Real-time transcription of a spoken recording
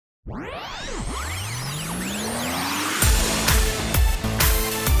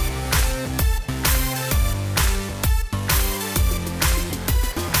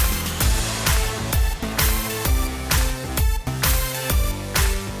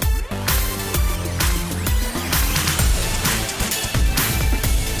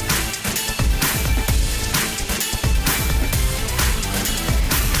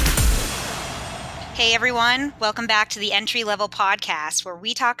Hey everyone, welcome back to the Entry Level Podcast, where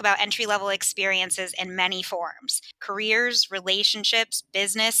we talk about entry-level experiences in many forms: careers, relationships,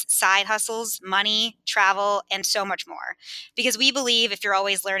 business, side hustles, money, travel, and so much more. Because we believe if you're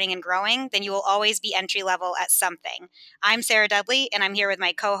always learning and growing, then you will always be entry-level at something. I'm Sarah Dudley, and I'm here with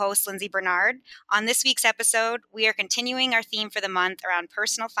my co-host, Lindsay Bernard. On this week's episode, we are continuing our theme for the month around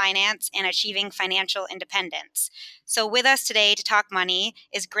personal finance and achieving financial independence. So with us today to talk money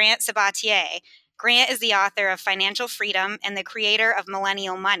is Grant Sabatier. Grant is the author of Financial Freedom and the creator of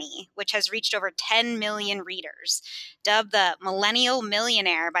Millennial Money, which has reached over 10 million readers. Dubbed the Millennial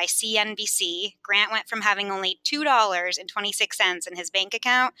Millionaire by CNBC, Grant went from having only $2.26 in his bank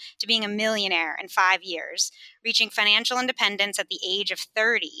account to being a millionaire in 5 years, reaching financial independence at the age of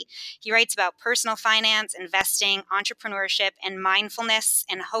 30. He writes about personal finance, investing, entrepreneurship, and mindfulness,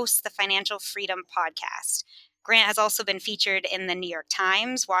 and hosts the Financial Freedom podcast. Grant has also been featured in the New York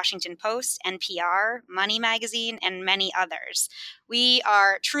Times, Washington Post, NPR, Money Magazine, and many others. We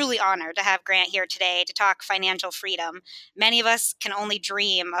are truly honored to have Grant here today to talk financial freedom. Many of us can only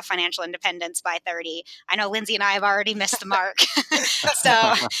dream of financial independence by 30. I know Lindsay and I have already missed the mark.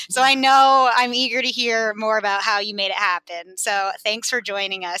 So I know I'm eager to hear more about how you made it happen. So thanks for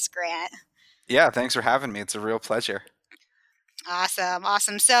joining us, Grant. Yeah, thanks for having me. It's a real pleasure.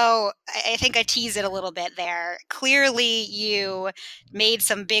 Awesome. So I think I teased it a little bit there. Clearly, you made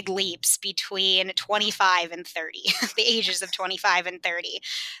some big leaps between 25 and 30, the ages of 25 and 30.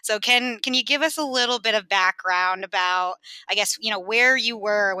 So can you give us a little bit of background about, I guess, where you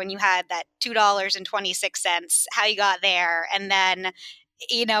were when you had that $2.26, how you got there, and then,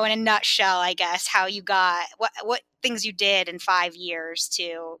 in a nutshell, I guess, how you got what things you did in 5 years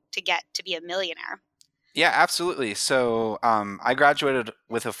to get to be a millionaire? Yeah, absolutely. So I graduated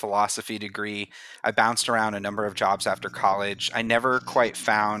with a philosophy degree. I bounced around a number of jobs after college. I never quite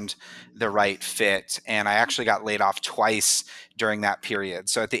found the right fit, and I actually got laid off twice during that period.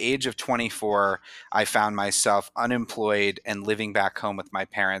 So at the age of 24, I found myself unemployed and living back home with my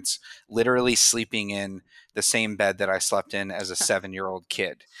parents, literally sleeping in the same bed that I slept in as a 7-year-old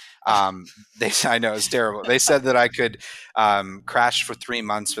kid. I know it's terrible. They said that I could crash for 3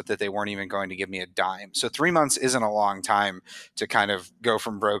 months, but that they weren't even going to give me a dime. So 3 months isn't a long time to kind of go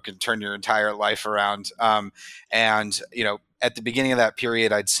from broke and turn your entire life around. At the beginning of that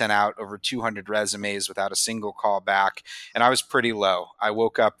period, I'd sent out over 200 resumes without a single call back, and I was pretty low. I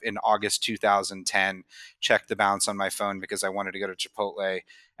woke up in August 2010, checked the balance on my phone because I wanted to go to Chipotle,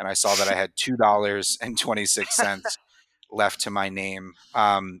 and I saw that I had $2.26 left to my name.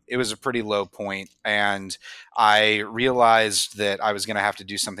 It was a pretty low point, and I realized that I was going to have to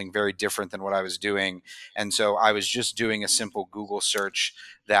do something very different than what I was doing. And so I was just doing a simple Google search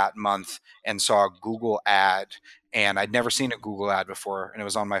that month and saw a Google ad. And I'd never seen a Google ad before, and it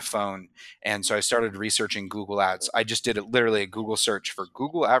was on my phone. And so I started researching Google ads. I just did literally a Google search for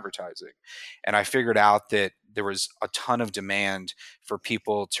Google advertising. And I figured out that there was a ton of demand for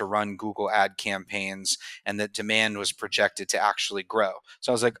people to run Google ad campaigns, and that demand was projected to actually grow.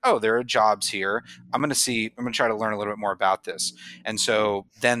 So I was like, oh, there are jobs here. I'm going to try to learn a little bit more about this. And so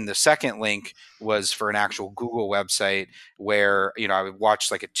then the second link was for an actual Google website where, I would watch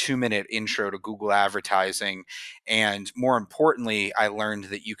like a 2-minute intro to Google advertising. And more importantly, I learned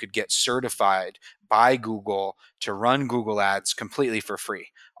that you could get certified by Google to run Google ads completely for free.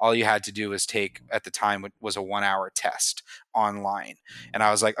 All you had to do was take, at the time, was a 1-hour test online. And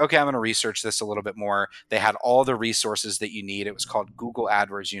I was like, okay, I'm going to research this a little bit more. They had all the resources that you need. It was called Google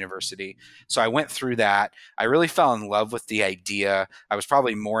AdWords University. So I went through that. I really fell in love with the idea. I was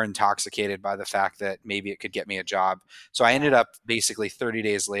probably more intoxicated by the fact that maybe it could get me a job. So I ended up basically 30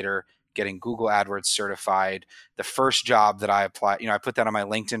 days later getting Google AdWords certified. The first job that I applied, I put that on my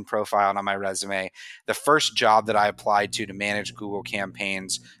LinkedIn profile and on my resume. The first job that I applied to manage Google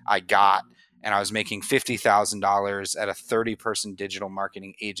campaigns, I got, and I was making $50,000 at a 30-person digital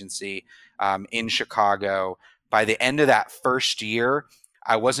marketing agency in Chicago. By the end of that first year,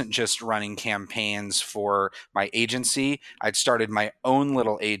 I wasn't just running campaigns for my agency. I'd started my own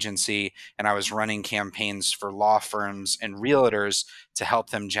little agency, and I was running campaigns for law firms and realtors to help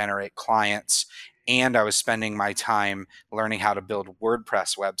them generate clients. And I was spending my time learning how to build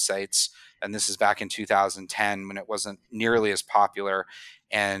WordPress websites And this is back in 2010 when it wasn't nearly as popular.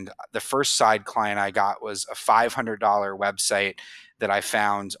 And the first side client I got was a $500 website that I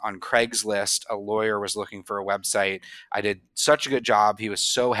found on Craigslist. A lawyer was looking for a website. I did such a good job. He was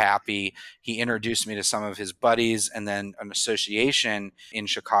so happy. He introduced me to some of his buddies and then an association in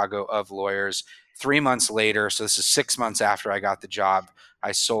Chicago of lawyers. 3 months later, so this is 6 months after I got the job,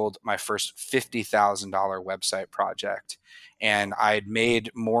 I sold my first $50,000 website project. And I'd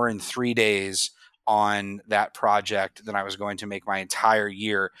made more in 3 days on that project than I was going to make my entire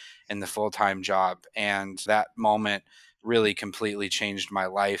year in the full-time job. And that moment really completely changed my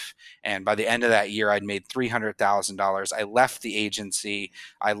life. And by the end of that year, I'd made $300,000. I left the agency.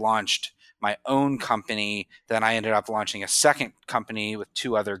 I launched my own company. Then I ended up launching a second company with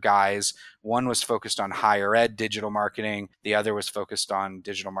two other guys. One was focused on higher ed digital marketing. The other was focused on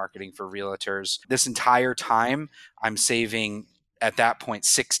digital marketing for realtors. This entire time, I'm saving at that point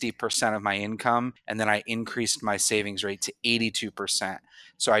 60% of my income. And then I increased my savings rate to 82%.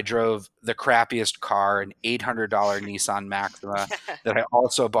 So I drove the crappiest car, an $800 Nissan Maxima that I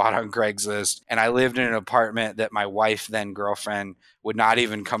also bought on Craigslist. And I lived in an apartment that my wife, then girlfriend, would not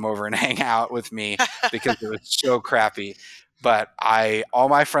even come over and hang out with me because it was so crappy. But all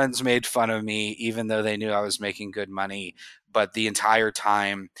my friends made fun of me, even though they knew I was making good money. But the entire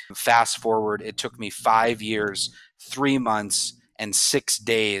time, fast forward, it took me 5 years, 3 months, and 6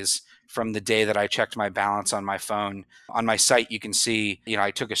 days from the day that I checked my balance on my phone. On my site, you can see, I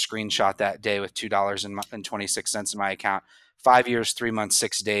took a screenshot that day with $2.26 in my account. 5 years, 3 months,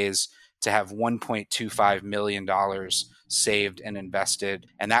 6 days to have $1.25 million saved and invested.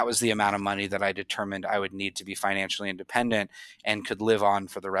 And that was the amount of money that I determined I would need to be financially independent and could live on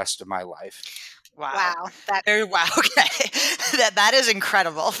for the rest of my life. Wow. Wow. Okay. That is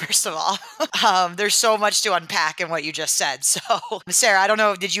incredible, first of all. There's so much to unpack in what you just said. So, Sarah, I don't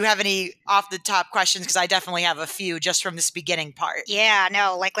know, did you have any off the top questions? Because I definitely have a few just from this beginning part. Yeah,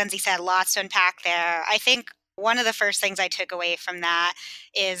 no, like Lindsay said, lots to unpack there. I think one of the first things I took away from that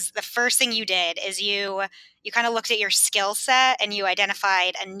is the first thing you did is you kind of looked at your skill set and you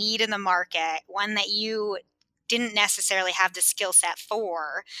identified a need in the market, one that you didn't necessarily have the skill set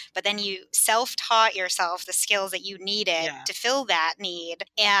for, but then you self-taught yourself the skills that you needed to fill that need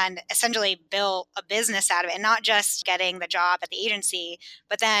and essentially built a business out of it. And not just getting the job at the agency,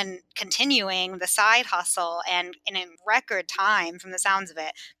 but then continuing the side hustle and in a record time, from the sounds of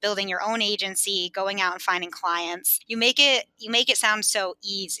it, building your own agency, going out and finding clients. You make it sound so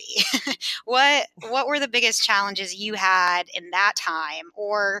easy. What were the biggest challenges you had in that time?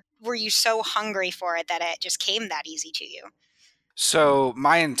 Or were you so hungry for it that it just came that easy to you? So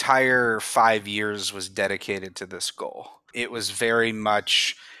my entire 5 years was dedicated to this goal. It was very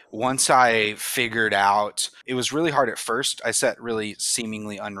much once I figured out, it was really hard at first. I set really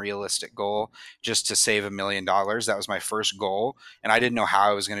seemingly unrealistic goal just to save $1 million. That was my first goal. And I didn't know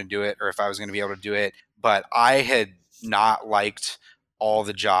how I was going to do it or if I was going to be able to do it. But I had not liked all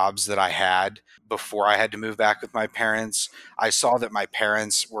the jobs that I had before I had to move back with my parents. I saw that my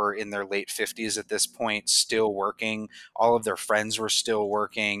parents were in their late 50s at this point, still working. All of their friends were still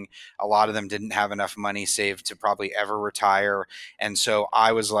working. A lot of them didn't have enough money saved to probably ever retire. And so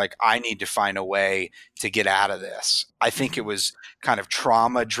I was like, I need to find a way to get out of this. I think it was kind of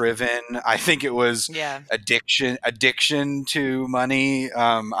trauma driven. I think it was addiction to money.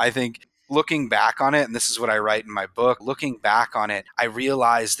 I think looking back on it, and this is what I write in my book, looking back on it, I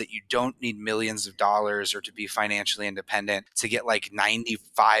realized that you don't need millions of dollars or to be financially independent to get like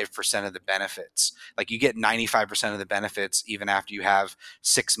 95% of the benefits. Like you get 95% of the benefits even after you have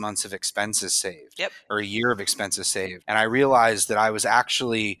 6 months of expenses saved or a year of expenses saved. And I realized that I was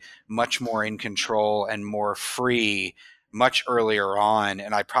actually much more in control and more free much earlier on.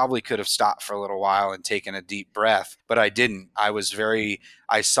 And I probably could have stopped for a little while and taken a deep breath, but I didn't.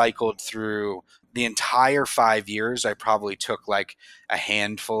 I cycled through the entire 5 years. I probably took like a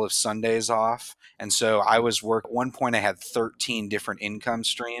handful of Sundays off. And so I was at one point I had 13 different income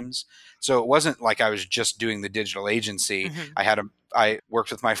streams. So it wasn't like I was just doing the digital agency. Mm-hmm. I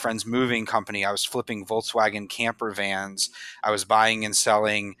worked with my friend's moving company. I was flipping Volkswagen camper vans. I was buying and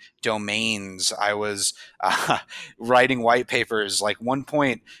selling domains. I was writing white papers. Like one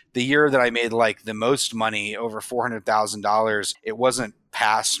point, the year that I made like the most money, over $400,000, it wasn't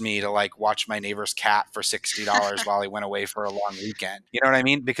past me to like watch my neighbor's cat for $60 while he went away for a long weekend. You know what I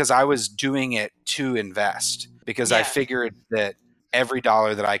mean? Because I was doing it to invest because I figured that every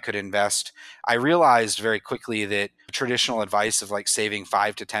dollar that I could invest, I realized very quickly that traditional advice of like saving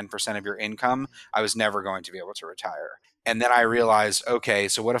 5 to 10% of your income, I was never going to be able to retire. And then I realized, okay,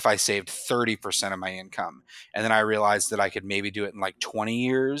 so what if I saved 30% of my income? And then I realized that I could maybe do it in like 20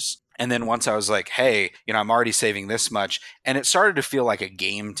 years. And then once I was like, hey, I'm already saving this much. And it started to feel like a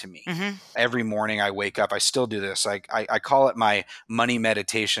game to me. Mm-hmm. Every morning I wake up, I still do this. I call it my money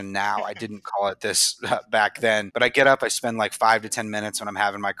meditation now. I didn't call it this back then, but I get up, I spend like 5 to 10 minutes when I'm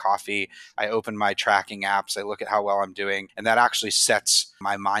having my coffee. I open my tracking apps. I look at how well I'm doing. And that actually sets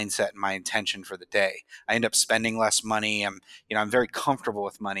my mindset and my intention for the day. I end up spending less money. I'm very comfortable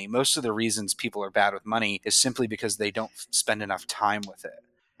with money. Most of the reasons people are bad with money is simply because they don't spend enough time with it.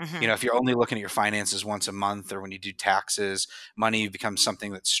 Mm-hmm. If you're only looking at your finances once a month or when you do taxes, money becomes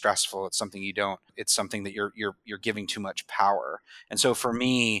something that's stressful. It's something it's something that you're giving too much power. And so for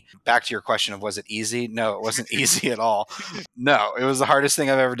me, back to your question of was it easy? No, it wasn't easy at all. No, it was the hardest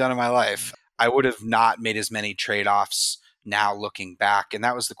thing I've ever done in my life. I would have not made as many trade-offs now looking back. And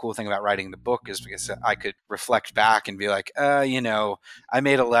that was the cool thing about writing the book, is because I could reflect back and be like, I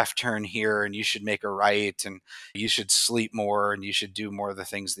made a left turn here and you should make a right, and you should sleep more and you should do more of the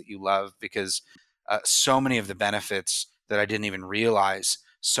things that you love, because so many of the benefits that I didn't even realize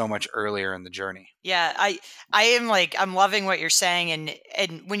so much earlier in the journey. Yeah, I'm loving what you're saying.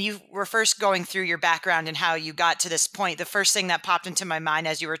 And when you were first going through your background and how you got to this point, the first thing that popped into my mind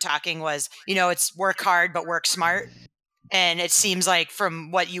as you were talking was, it's work hard, but work smart. And it seems like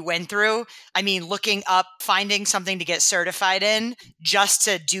from what you went through, looking up, finding something to get certified in just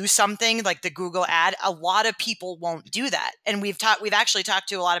to do something like the Google ad, a lot of people won't do that. And we've actually talked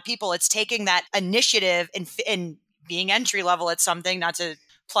to a lot of people. It's taking that initiative and being entry level at something, not to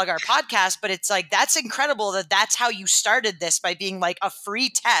plug our podcast, but it's like, that's incredible that's how you started this, by being like a free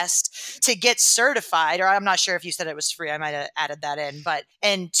test to get certified. Or I'm not sure if you said it was free. I might have added that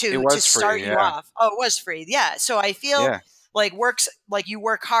in, to start free, you off. Oh, it was free. Yeah. So I feel like you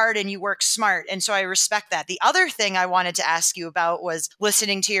work hard and you work smart. And so I respect that. The other thing I wanted to ask you about was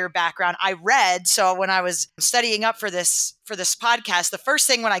listening to your background. I read, so when I was studying up for this podcast, the first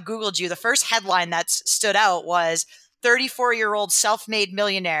thing when I Googled you, the first headline that stood out was 34-year-old self-made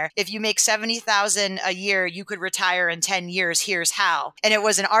millionaire. If you make $70,000 a year, you could retire in 10 years. Here's how. And it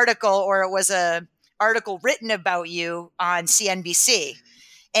was an article written about you on CNBC.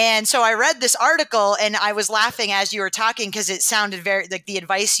 And so I read this article and I was laughing as you were talking, because it sounded very like the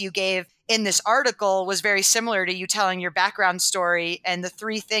advice you gave in this article was very similar to you telling your background story. And the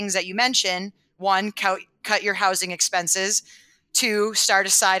three things that you mentioned: 1, cut your housing expenses; 2, start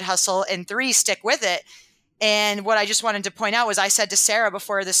a side hustle; and 3, stick with it. And what I just wanted to point out was, I said to Sarah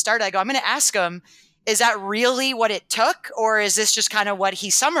before this started, I go, I'm going to ask him, is that really what it took? Or is this just kind of what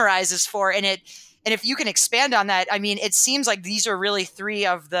he summarizes for? And if you can expand on that, it seems like these are really 3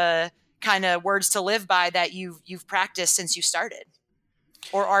 of the kind of words to live by that you've practiced since you started.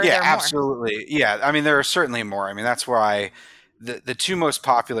 Or are there more? Yeah, absolutely. Yeah. There are certainly more. That's why the 2 most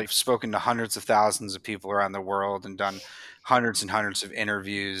popular, I've spoken to hundreds of thousands of people around the world and done hundreds and hundreds of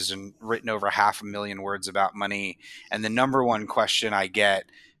interviews and written over 500,000 words about money. And the number one question I get,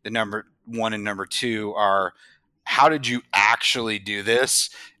 the number 1 and number 2 are, how did you actually do this?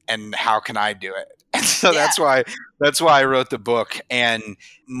 And how can I do it? And so that's why I wrote the book. And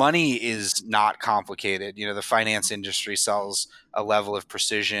money is not complicated. The finance industry sells a level of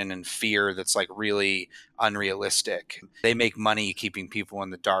precision and fear that's like really unrealistic. They make money keeping people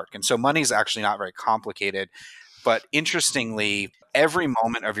in the dark. And so money is actually not very complicated. But interestingly, every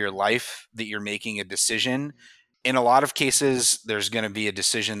moment of your life that you're making a decision, in a lot of cases, there's going to be a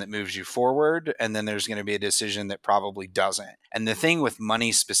decision that moves you forward, and then there's going to be a decision that probably doesn't. And the thing with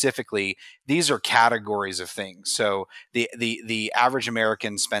money specifically, these are categories of things. So the average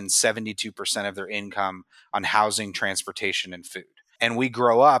American spends 72% of their income on housing, transportation, and food. And we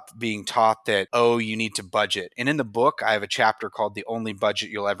grow up being taught that, you need to budget. And in the book, I have a chapter called The Only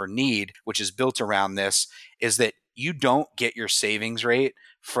Budget You'll Ever Need, which is built around this, is that you don't get your savings rate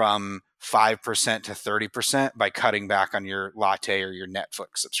from 5% to 30% by cutting back on your latte or your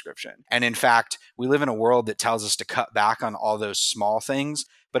Netflix subscription. And in fact, we live in a world that tells us to cut back on all those small things,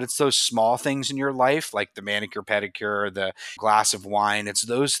 but it's those small things in your life, like the manicure, pedicure, the glass of wine. It's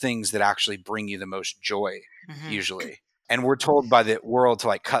those things that actually bring you the most joy, usually. And we're told by the world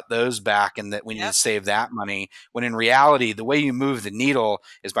to cut those back and that we need to save that money, when in reality, the way you move the needle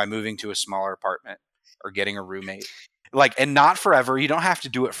is by moving to a smaller apartment or getting a roommate. And not forever. You don't have to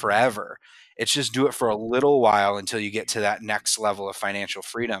do it forever. It's just do it for a little while until you get to that next level of financial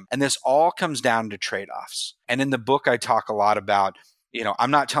freedom. And this all comes down to trade-offs. And in the book, I talk a lot about,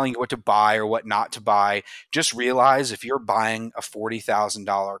 I'm not telling you what to buy or what not to buy. Just realize if you're buying a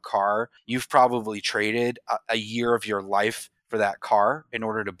 $40,000 car, you've probably traded a year of your life for that car in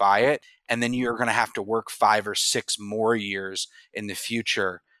order to buy it. And then you're going to have to work 5 or 6 more years in the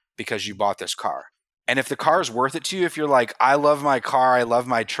future because you bought this car. And if the car is worth it to you, if you're like, I love my car, I love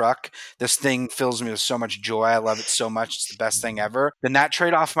my truck, this thing fills me with so much joy, I love it so much, it's the best thing ever, then that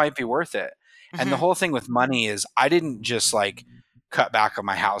trade-off might be worth it. And the whole thing with money is I didn't just like cut back on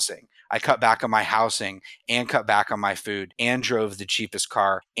my housing. I cut back on my housing and cut back on my food and drove the cheapest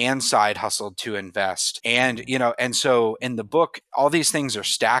car and side hustled to invest. And, and so in the book, all these things are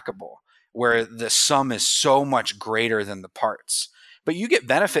stackable where the sum is so much greater than the parts. But you get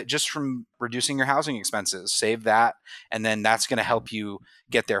benefit just from reducing your housing expenses. Save that, and then that's going to help you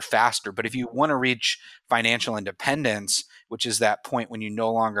get there faster. But if you want to reach financial independence, which is that point when you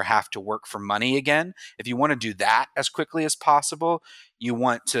no longer have to work for money again, if you want to do that as quickly as possible, you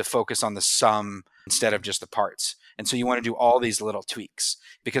want to focus on the sum instead of just the parts. And so you want to do all these little tweaks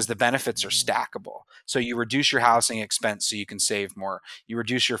because the benefits are stackable. So you reduce your housing expense so you can save more. You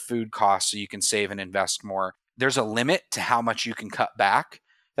reduce your food costs so you can save and invest more. There's a limit to how much you can cut back.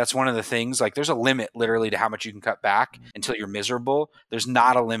 That's one of the things. Like there's a limit literally to how much you can cut back until you're miserable. There's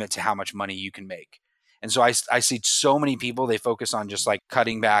not a limit to how much money you can make. And so I see so many people, they focus on just like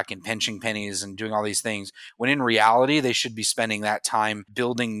cutting back and pinching pennies and doing all these things, when in reality, they should be spending that time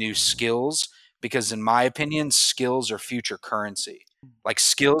building new skills, because in my opinion, skills are future currency. Like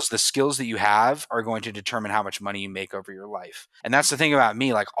skills, the skills that you have are going to determine how much money you make over your life. And that's the thing about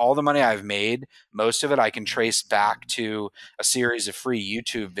me, like all the money I've made, most of it I can trace back to a series of free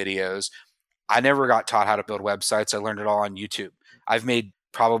YouTube videos. I never got taught how to build websites. I learned it all on YouTube. I've made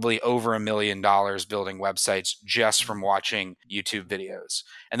probably over $1 million building websites just from watching YouTube videos.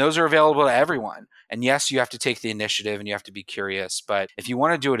 And those are available to everyone. And yes, you have to take the initiative and you have to be curious. But if you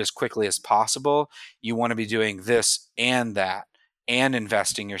want to do it as quickly as possible, you want to be doing this and that and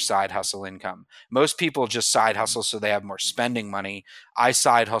investing your side hustle income. Most people just side hustle so they have more spending money. I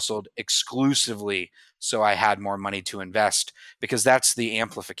side hustled exclusively so I had more money to invest, because that's the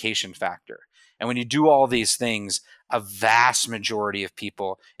amplification factor. And when you do all these things, a vast majority of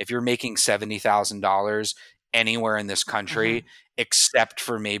people, if you're making $70,000 anywhere in this country, except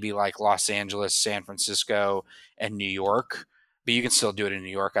for maybe like Los Angeles, San Francisco, and New York, but you can still do it in New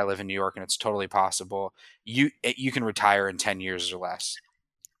York. I live in New York and it's totally possible. You can retire in 10 years or less.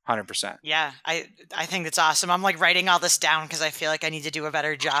 100%. Yeah, I think that's awesome. I'm like writing all this down because I feel like I need to do a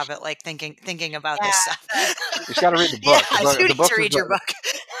better job at like thinking about this stuff. You just got to read the book. Yeah, I do need to read your book.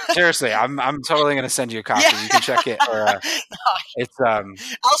 Seriously, I'm totally going to send you a copy. You can check it. Or, it's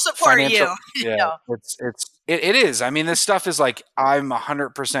I'll support you. Yeah, it is. I mean, this stuff is like, I'm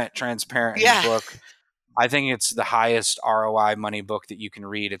 100% transparent in the book. I think it's the highest ROI money book that you can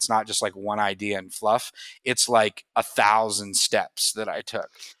read. It's not just like one idea and fluff. It's like 1,000 steps that I took.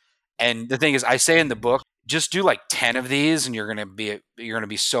 And the thing is, I say in the book, just do like 10 of these and you're going to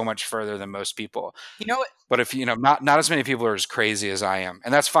be so much further than most people. You know what? But if not as many people are as crazy as I am,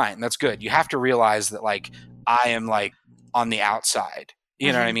 and that's fine. That's good. You have to realize that like I am like on the outside.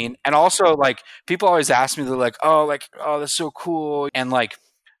 You know what I mean? And also like people always ask me, they're like, oh, that's so cool. And like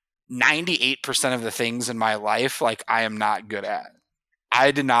 98% of the things in my life, like I am not good at.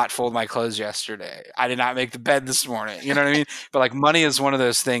 I did not fold my clothes yesterday. I did not make the bed this morning. You know what I mean? But like money is one of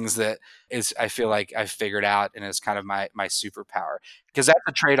those things that is, I feel like I've figured out and is kind of my superpower, because that's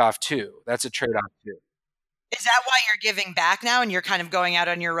a trade-off too. Is that why you're giving back now and you're kind of going out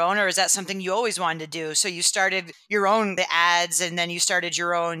on your own, or is that something you always wanted to do? So you started your own the ads and then you started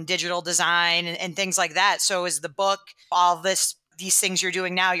your own digital design and things like that. So is the book, all these things you're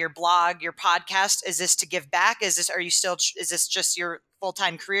doing now, your blog, your podcast, is this to give back? Is this just your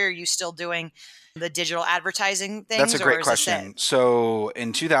full-time career? Are you still doing the digital advertising things? That's a great question. So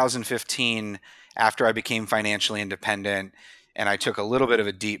in 2015, after I became financially independent and I took a little bit of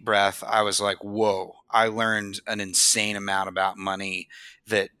a deep breath, I was like, whoa, I learned an insane amount about money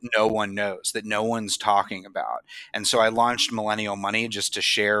that no one knows, that no one's talking about. And so I launched Millennial Money just to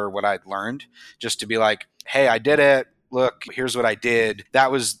share what I'd learned, just to be like, hey, I did it. Look, here's what I did.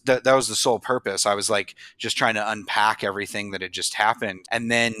 That was the sole purpose. I was like just trying to unpack everything that had just happened. And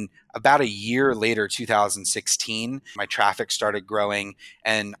then about a year later, 2016, my traffic started growing.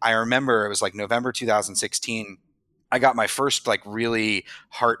 And I remember it was like November 2016. I got my first like really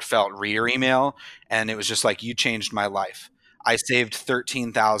heartfelt reader email. And it was just like, you changed my life. I saved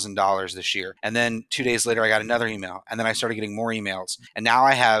 $13,000 this year. And then 2 days later, I got another email. And then I started getting more emails. And now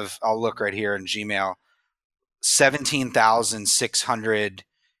I have, I'll look right here in Gmail,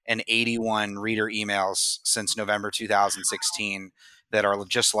 17,681 reader emails since November 2016 that are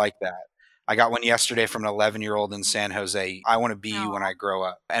just like that. I got one yesterday from an 11-year-old in San Jose. I want to be you when I grow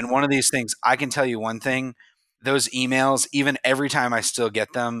up. And one of these things, I can tell you one thing, those emails, even every time I still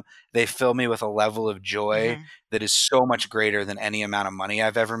get them, they fill me with a level of joy that is so much greater than any amount of money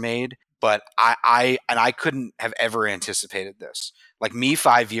I've ever made. But I couldn't have ever anticipated this. Like me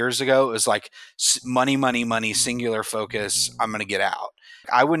 5 years ago, it was like money, money, money, singular focus. I'm going to get out.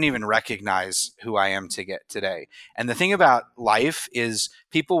 I wouldn't even recognize who I am to get today. And the thing about life is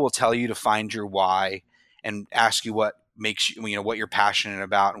people will tell you to find your why and ask you what makes you, what you're passionate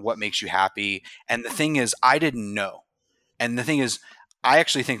about and what makes you happy. And the thing is, I didn't know. And the thing is, I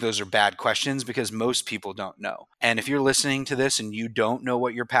actually think those are bad questions because most people don't know. And if you're listening to this and you don't know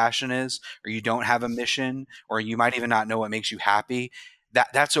what your passion is, or you don't have a mission, or you might even not know what makes you happy,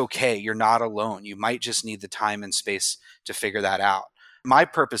 that's okay. You're not alone. You might just need the time and space to figure that out. My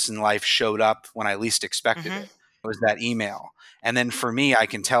purpose in life showed up when I least expected it. It was that email. And then for me, I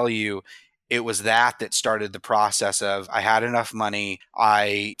can tell you, it was that started the process of I had enough money.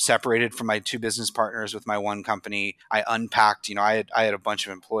 I separated from my two business partners with my one company. I unpacked, I had a bunch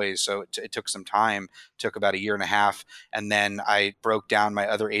of employees, so it took some time, took about 1.5 years. And then I broke down my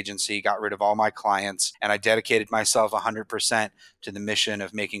other agency, got rid of all my clients, and I dedicated myself 100% to the mission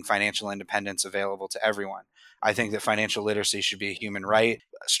of making financial independence available to everyone. I think that financial literacy should be a human right.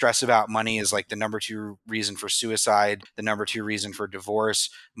 Stress about money is like the number 2 reason for suicide, the number 2 reason for divorce.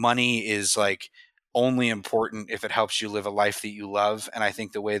 Money is like only important if it helps you live a life that you love. And I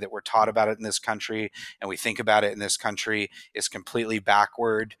think the way that we're taught about it in this country and we think about it in this country is completely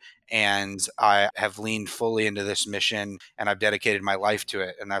backward. And I have leaned fully into this mission and I've dedicated my life to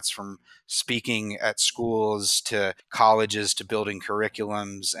it. And that's from speaking at schools to colleges to building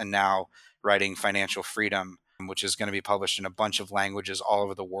curriculums and now writing Financial Freedom, which is going to be published in a bunch of languages all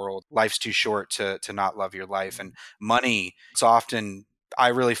over the world. Life's too short to not love your life. And money, it's often, I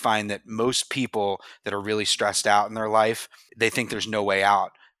really find that most people that are really stressed out in their life, they think there's no way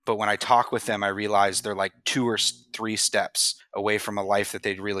out. But when I talk with them, I realize they're like 2 or 3 steps away from a life that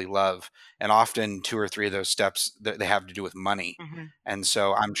they'd really love. And often 2 or 3 of those steps, they have to do with money. And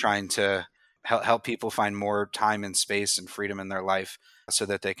so I'm trying to help people find more time and space and freedom in their life so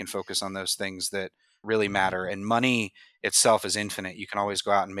that they can focus on those things that really matter. And money itself is infinite. You can always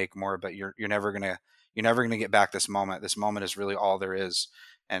go out and make more, but you're never gonna get back this moment. This moment is really all there is.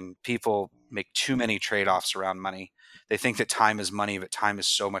 And people make too many trade-offs around money. They think that time is money, but time is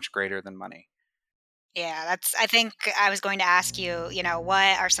so much greater than money. Yeah, I think I was going to ask you,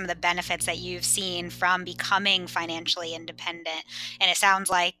 what are some of the benefits that you've seen from becoming financially independent? And it sounds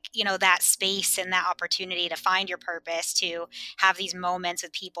like, that space and that opportunity to find your purpose, to have these moments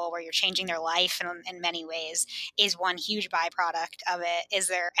with people where you're changing their life in many ways is one huge byproduct of it. Is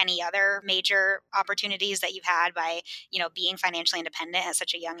there any other major opportunities that you've had by, being financially independent at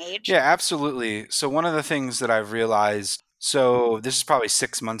such a young age? Yeah, absolutely. So one of the things that I've realized, so this is probably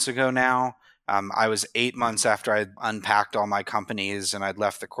 6 months ago now. I was 8 months after I'd unpacked all my companies and I'd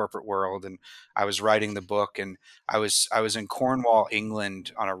left the corporate world, and I was writing the book. And I was in Cornwall,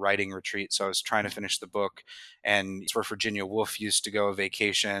 England, on a writing retreat. So I was trying to finish the book, and it's where Virginia Woolf used to go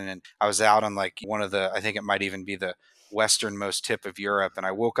vacation. And I was out on like one of the, I think it might even be the westernmost tip of Europe. And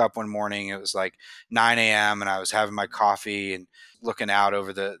I woke up one morning, it was like 9 a.m. and I was having my coffee and looking out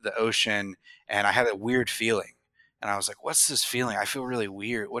over the ocean, and I had a weird feeling. And I was like, what's this feeling? I feel really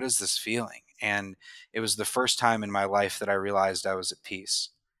weird. What is this feeling? And it was the first time in my life that I realized I was at peace.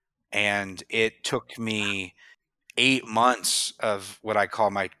 And it took me 8 months of what I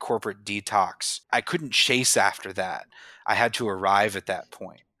call my corporate detox. I couldn't chase after that. I had to arrive at that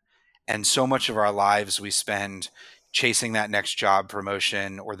point. And so much of our lives we spend chasing that next job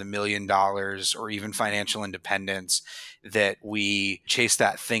promotion or the $1 million or even financial independence, that we chase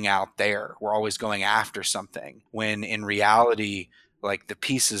that thing out there. We're always going after something when in reality, like the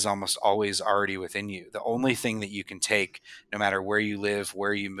peace is almost always already within you. The only thing that you can take, no matter where you live,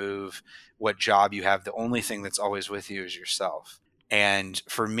 where you move, what job you have, the only thing that's always with you is yourself. And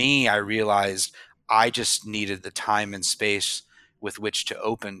for me, I realized I just needed the time and space with which to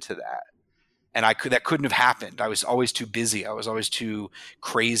open to that. And that couldn't have happened. I was always too busy. I was always too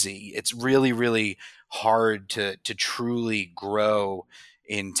crazy. It's really, really hard to truly grow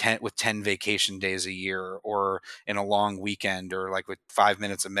with 10 vacation days a year, or in a long weekend, or like with 5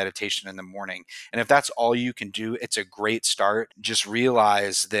 minutes of meditation in the morning. And if that's all you can do, it's a great start. Just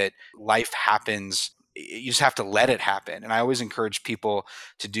realize that life happens. You just have to let it happen. And I always encourage people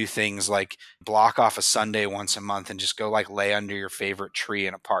to do things like block off a Sunday once a month and just go like lay under your favorite tree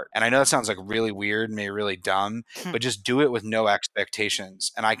in a park. And I know that sounds like really weird, maybe really dumb, but just do it with no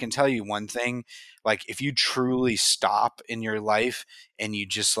expectations. And I can tell you one thing, like if you truly stop in your life and you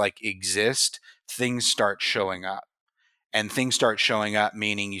just like exist, things start showing up. And things start showing up,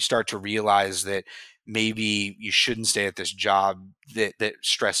 meaning you start to realize that maybe you shouldn't stay at this job that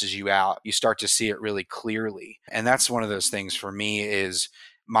stresses you out. You start to see it really clearly. And that's one of those things for me is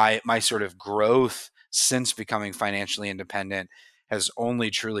my sort of growth since becoming financially independent has only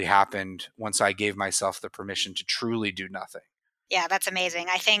truly happened once I gave myself the permission to truly do nothing. Yeah, that's amazing.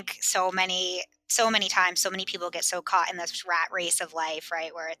 I think so many times, so many people get so caught in this rat race of life,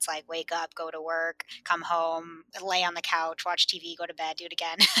 right? Where it's like, wake up, go to work, come home, lay on the couch, watch TV, go to bed, do it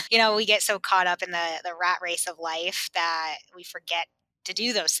again. We get so caught up in the rat race of life that we forget to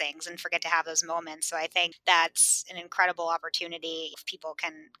do those things and forget to have those moments. So I think that's an incredible opportunity if people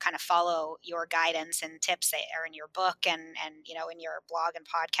can kind of follow your guidance and tips that are in your book and in your blog and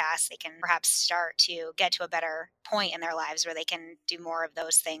podcast. They can perhaps start to get to a better point in their lives where they can do more of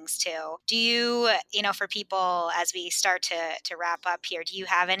those things too. Do you, for people as we start to wrap up here, do you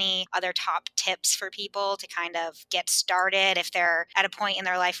have any other top tips for people to kind of get started if they're at a point in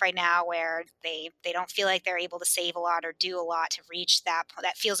their life right now where they don't feel like they're able to save a lot or do a lot to reach that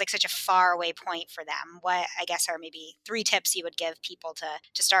feels like such a far away point for them? What, I guess, are maybe 3 tips you would give people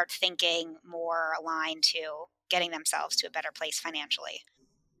to start thinking more aligned to getting themselves to a better place financially?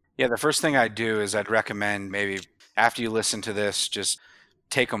 Yeah, the first thing I'd do is I'd recommend maybe after you listen to this, just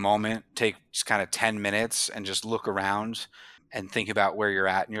take a moment, take just kind of 10 minutes and just look around and think about where you're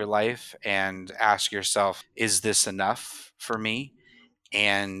at in your life and ask yourself, is this enough for me?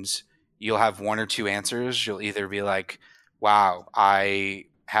 And you'll have one or two answers. You'll either be like, wow, I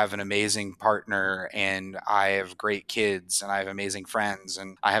have an amazing partner and I have great kids and I have amazing friends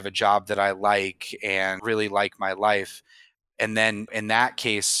and I have a job that I like and really like my life. And then in that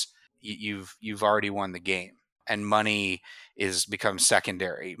case, you've already won the game, and money is becomes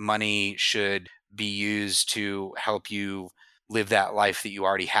secondary. Money should be used to help you live that life that you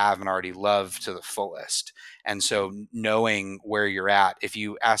already have and already love to the fullest. And so knowing where you're at, if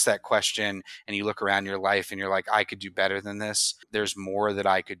you ask that question and you look around your life and you're like, I could do better than this, there's more that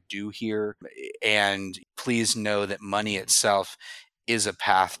I could do here. And please know that money itself is a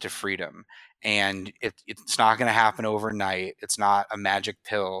path to freedom. And it's not going to happen overnight. It's not a magic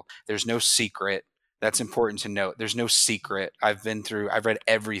pill. There's no secret. That's important to note. There's no secret. I've read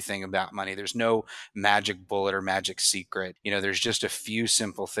everything about money. There's no magic bullet or magic secret. There's just a few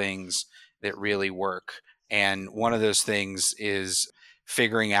simple things that really work. And one of those things is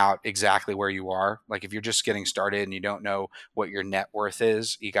figuring out exactly where you are. Like if you're just getting started and you don't know what your net worth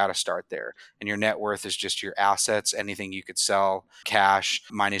is, you got to start there. And your net worth is just your assets, anything you could sell, cash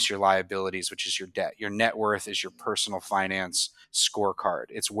minus your liabilities, which is your debt. Your net worth is your personal finance scorecard.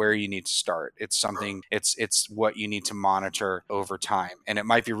 It's where you need to start. It's what you need to monitor over time. And it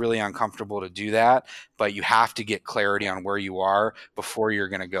might be really uncomfortable to do that, but you have to get clarity on where you are before you're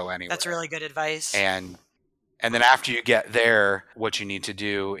going to go anywhere. That's really good advice. And then after you get there, what you need to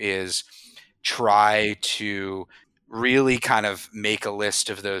do is try to really kind of make a list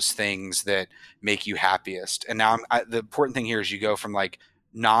of those things that make you happiest. And now the important thing here is you go from like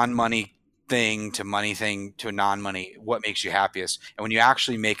non-money thing to money thing to a non-money, what makes you happiest. And when you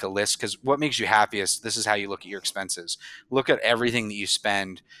actually make a list, because what makes you happiest, this is how you look at your expenses. Look at everything that you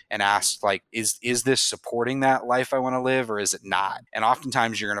spend and ask like, is this supporting that life I want to live or is it not? And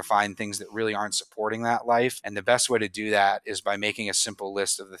oftentimes you're going to find things that really aren't supporting that life. And the best way to do that is by making a simple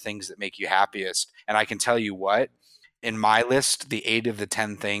list of the things that make you happiest. And I can tell you what, in my list, the 8 of the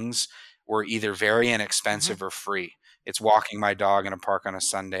 10 things were either very inexpensive or free. It's walking my dog in a park on a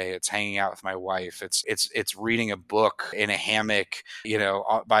Sunday. It's hanging out with my wife. It's reading a book in a hammock,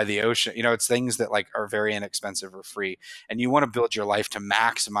 by the ocean. It's things that like are very inexpensive or free. And you want to build your life to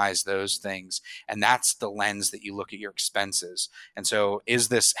maximize those things. And that's the lens that you look at your expenses. And so is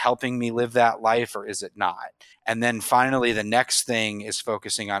this helping me live that life or is it not? And then finally, the next thing is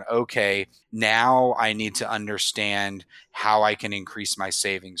focusing on, okay, now I need to understand how I can increase my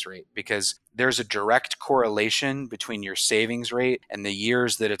savings rate, because there's a direct correlation between your savings rate and the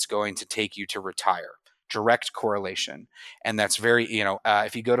years that it's going to take you to retire. Direct correlation. And that's very,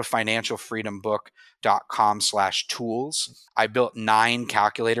 if you go to financialfreedombook.com/tools, I built 9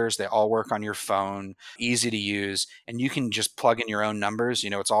 calculators. They all work on your phone, easy to use. And you can just plug in your own numbers.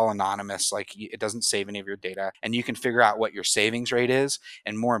 It's all anonymous. Like it doesn't save any of your data. And you can figure out what your savings rate is.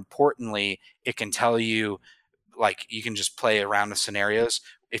 And more importantly, it can tell you, like you can just play around with scenarios.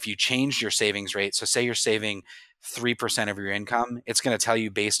 If you change your savings rate, so say you're saving 3% of your income, it's going to tell you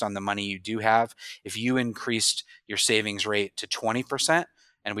based on the money you do have. If you increased your savings rate to 20%,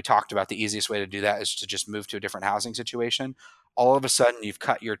 and we talked about the easiest way to do that is to just move to a different housing situation, all of a sudden you've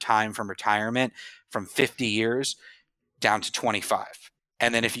cut your time from retirement from 50 years down to 25.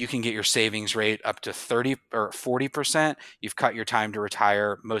 And then if you can get your savings rate up to 30 or 40%, you've cut your time to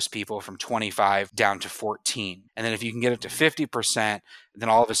retire, most people, from 25 down to 14. And then if you can get it to 50%, then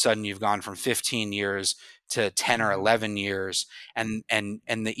all of a sudden you've gone from 15 years to 10 or 11 years. And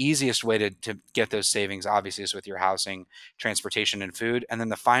the easiest way to get those savings obviously is with your housing, transportation, and food. And then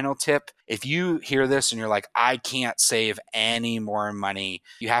the final tip, if you hear this and you're like, I can't save any more money,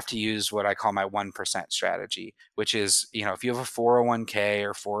 you have to use what I call my 1% strategy, which is, if you have a 401k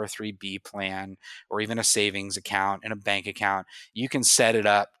or 403b plan, or even a savings account and a bank account, you can set it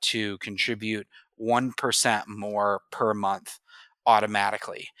up to contribute 1% more per month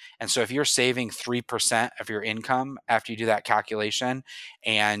automatically. And so if you're saving 3% of your income after you do that calculation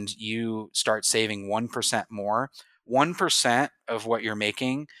and you start saving 1% more, 1% of what you're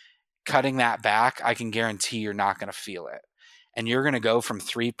making, cutting that back, I can guarantee you're not going to feel it. And you're going to go from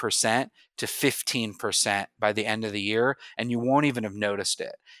 3% to 15% by the end of the year, and you won't even have noticed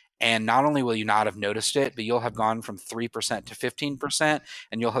it. And not only will you not have noticed it, but you'll have gone from 3% to 15%,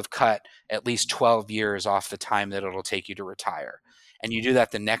 and you'll have cut at least 12 years off the time that it'll take you to retire. And you do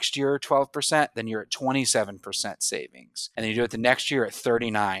that the next year at 12%, then you're at 27% savings. And then you do it the next year at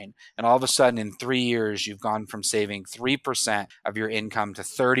 39. And all of a sudden in 3 years, you've gone from saving 3% of your income to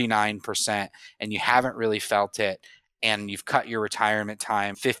 39%, and you haven't really felt it. And you've cut your retirement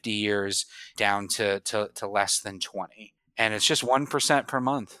time 50 years down to less than 20. And it's just 1% per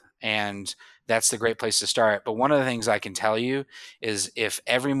month. And that's the great place to start. But one of the things I can tell you is if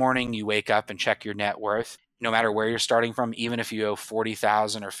every morning you wake up and check your net worth, no matter where you're starting from, even if you owe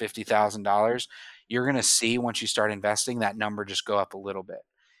 $40,000 or $50,000, you're going to see once you start investing that number just go up a little bit.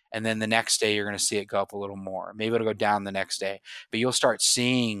 And then the next day, you're going to see it go up a little more. Maybe it'll go down the next day, but you'll start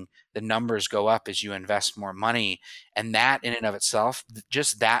seeing the numbers go up as you invest more money. And that in and of itself,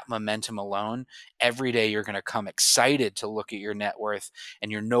 just that momentum alone, every day you're going to come excited to look at your net worth, and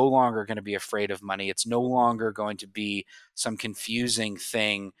you're no longer going to be afraid of money. It's no longer going to be some confusing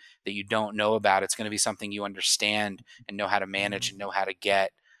thing that you don't know about. It's going to be something you understand and know how to manage and know how to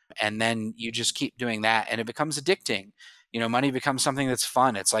get. And then you just keep doing that, and it becomes addicting. Money becomes something that's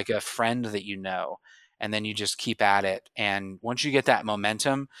fun. It's like a friend that you know, and then you just keep at it. And once you get that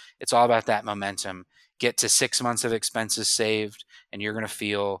momentum, it's all about that momentum. Get to 6 months of expenses saved, and you're going to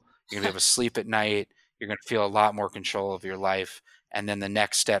be able to sleep at night. You're going to feel a lot more control of your life. And then the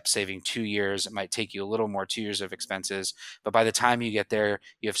next step, saving 2 years, it might take you a little more, 2 years of expenses. But by the time you get there,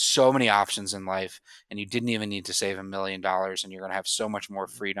 you have so many options in life, and you didn't even need to save $1 million, and you're going to have so much more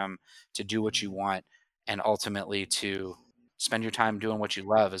freedom to do what you want, and ultimately to spend your time doing what you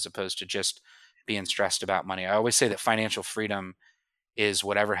love as opposed to just being stressed about money. I always say that financial freedom is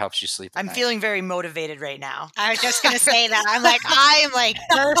whatever helps you sleep at night. Feeling very motivated right now. I was just going to say that. I'm like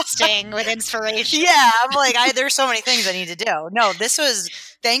bursting with inspiration. Yeah, I'm like, there's so many things I need to do. No,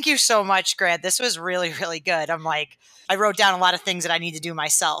 thank you so much, Grant. This was really, really good. I'm like, I wrote down a lot of things that I need to do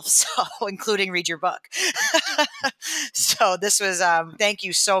myself, so including read your book. So this was, thank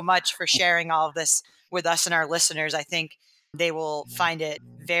you so much for sharing all of this with us and our listeners. I think they will find it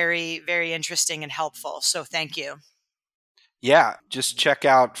very, very interesting and helpful. So thank you. Yeah, just check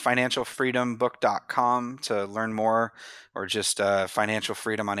out financialfreedombook.com to learn more, or just Financial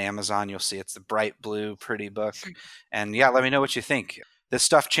Freedom on Amazon. You'll see it's the bright blue, pretty book. And yeah, let me know what you think. This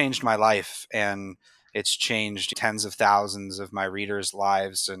stuff changed my life, and it's changed tens of thousands of my readers'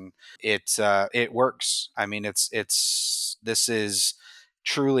 lives, and it works. I mean, this is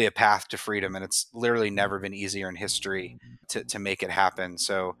truly a path to freedom, and it's literally never been easier in history to make it happen.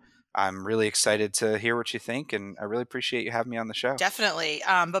 So I'm really excited to hear what you think, and I really appreciate you having me on the show. Definitely.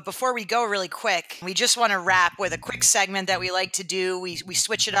 But before we go really quick, we just want to wrap with a quick segment that we like to do. We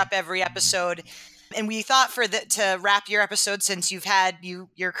switch it up every episode. And we thought to wrap your episode, since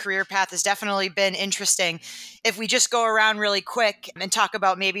your career path has definitely been interesting, if we just go around really quick and talk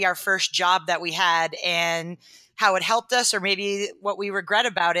about maybe our first job that we had and how it helped us, or maybe what we regret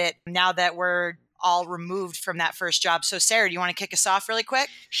about it now that we're all removed from that first job. So Sarah, do you want to kick us off really quick?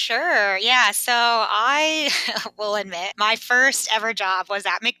 Sure. Yeah. So I will admit my first ever job was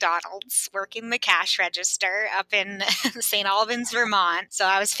at McDonald's, working the cash register up in St. Albans, Vermont. So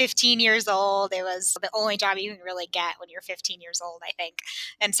I was 15 years old. It was the only job you can really get when you're 15 years old, I think.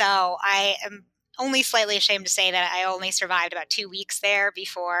 And so I am only slightly ashamed to say that I only survived about 2 weeks there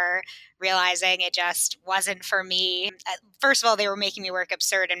before realizing it just wasn't for me. First of all, they were making me work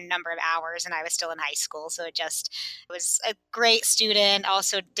absurd in number of hours, and I was still in high school. So it was a great student,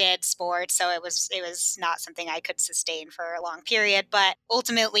 also did sports. So it was not something I could sustain for a long period. But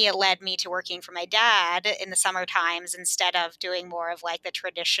ultimately, it led me to working for my dad in the summer times instead of doing more of like the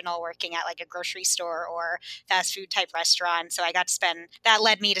traditional working at like a grocery store or fast food type restaurant. So that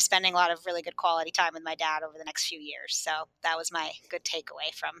led me to spending a lot of really good quality time with my dad over the next few years. So that was my good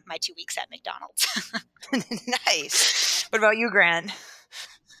takeaway from my 2 weeks at McDonald's. Nice. What about you, Grant?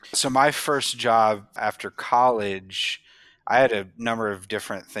 So my first job after college, I had a number of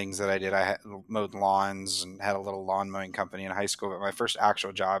different things that I did. I had mowed lawns and had a little lawn mowing company in high school. But my first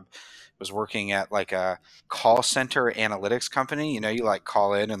actual job was working at like a call center analytics company. You like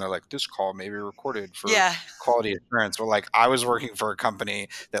call in and they're like, this call may be recorded for Yeah. quality assurance. Well, like I was working for a company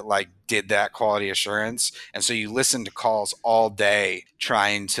that like did that quality assurance. And so you listen to calls all day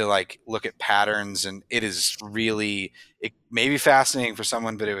trying to like look at patterns. And it is really, it may be fascinating for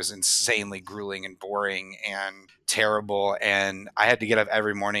someone, but it was insanely grueling and boring and terrible. And I had to get up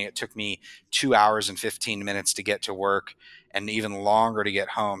every morning. It took me 2 hours and 15 minutes to get to work and even longer to get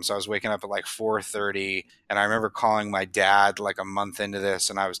home. So I was waking up at like 4:30. And I remember calling my dad like a month into this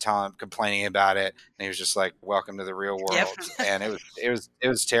and I was complaining about it. And he was just like, welcome to the real world. Yep. And it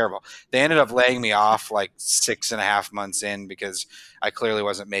was terrible. They ended up laying me off like 6.5 months in because I clearly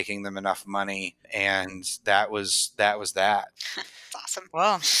wasn't making them enough money. And that was that. It's awesome.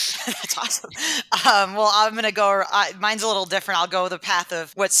 Well, that's awesome. Well, I'm going to go, mine's a little different. I'll go the path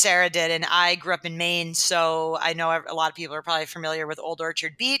of what Sarah did. And I grew up in Maine. So I know a lot of people are probably familiar with Old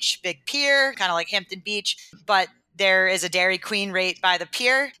Orchard Beach, big pier, kind of like Hampton Beach. But there is a Dairy Queen right by the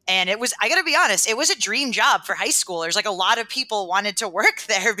pier. And I got to be honest, it was a dream job for high schoolers. Like a lot of people wanted to work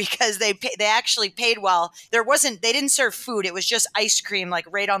there because they actually paid well. They didn't serve food. It was just ice cream, like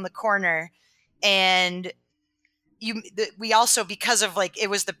right on the corner. And we also, because of like, it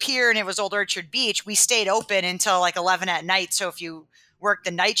was the pier and it was Old Orchard Beach, we stayed open until like 11 at night. So if you worked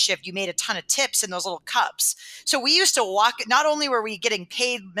the night shift, you made a ton of tips in those little cups. So we used to walk, not only were we getting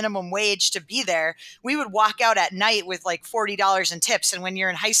paid minimum wage to be there, we would walk out at night with like $40 in tips. And when you're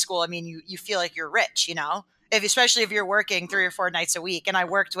in high school, I mean, you feel like you're rich, especially if you're working 3 or 4 nights a week. And I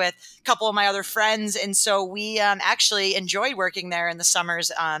worked with a couple of my other friends. And so we actually enjoyed working there in the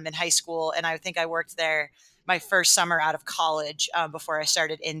summers in high school. And I think I worked there my first summer out of college before I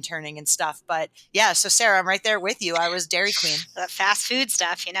started interning and stuff. But yeah, so Sarah, I'm right there with you. I was Dairy Queen. The fast food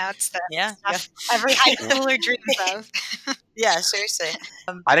stuff, it's the stuff every high schooler dreams of. Yeah, seriously.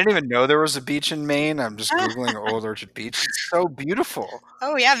 I didn't even know there was a beach in Maine. I'm just Googling Old Orchard Beach. It's so beautiful.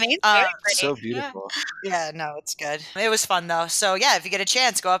 Oh, yeah. Maine's very pretty. So beautiful. Yeah, no, it's good. It was fun, though. So, yeah, if you get a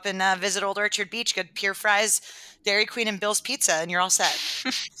chance, go up and visit Old Orchard Beach. Good pier fries, Dairy Queen, and Bill's Pizza, and you're all set.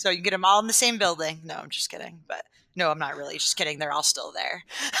 So you can get them all in the same building. No, I'm just kidding. But no, I'm not really. Just kidding. They're all still there.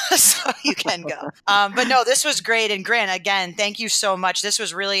 So you can go. But no, this was great. And Grant, again, thank you so much. This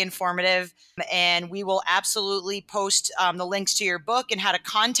was really informative. And we will absolutely post the links to your book and how to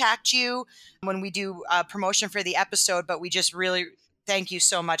contact you when we do promotion for the episode. But we just really thank you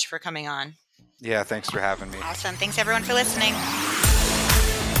so much for coming on. Yeah, thanks for having me. Awesome. Thanks, everyone, for listening.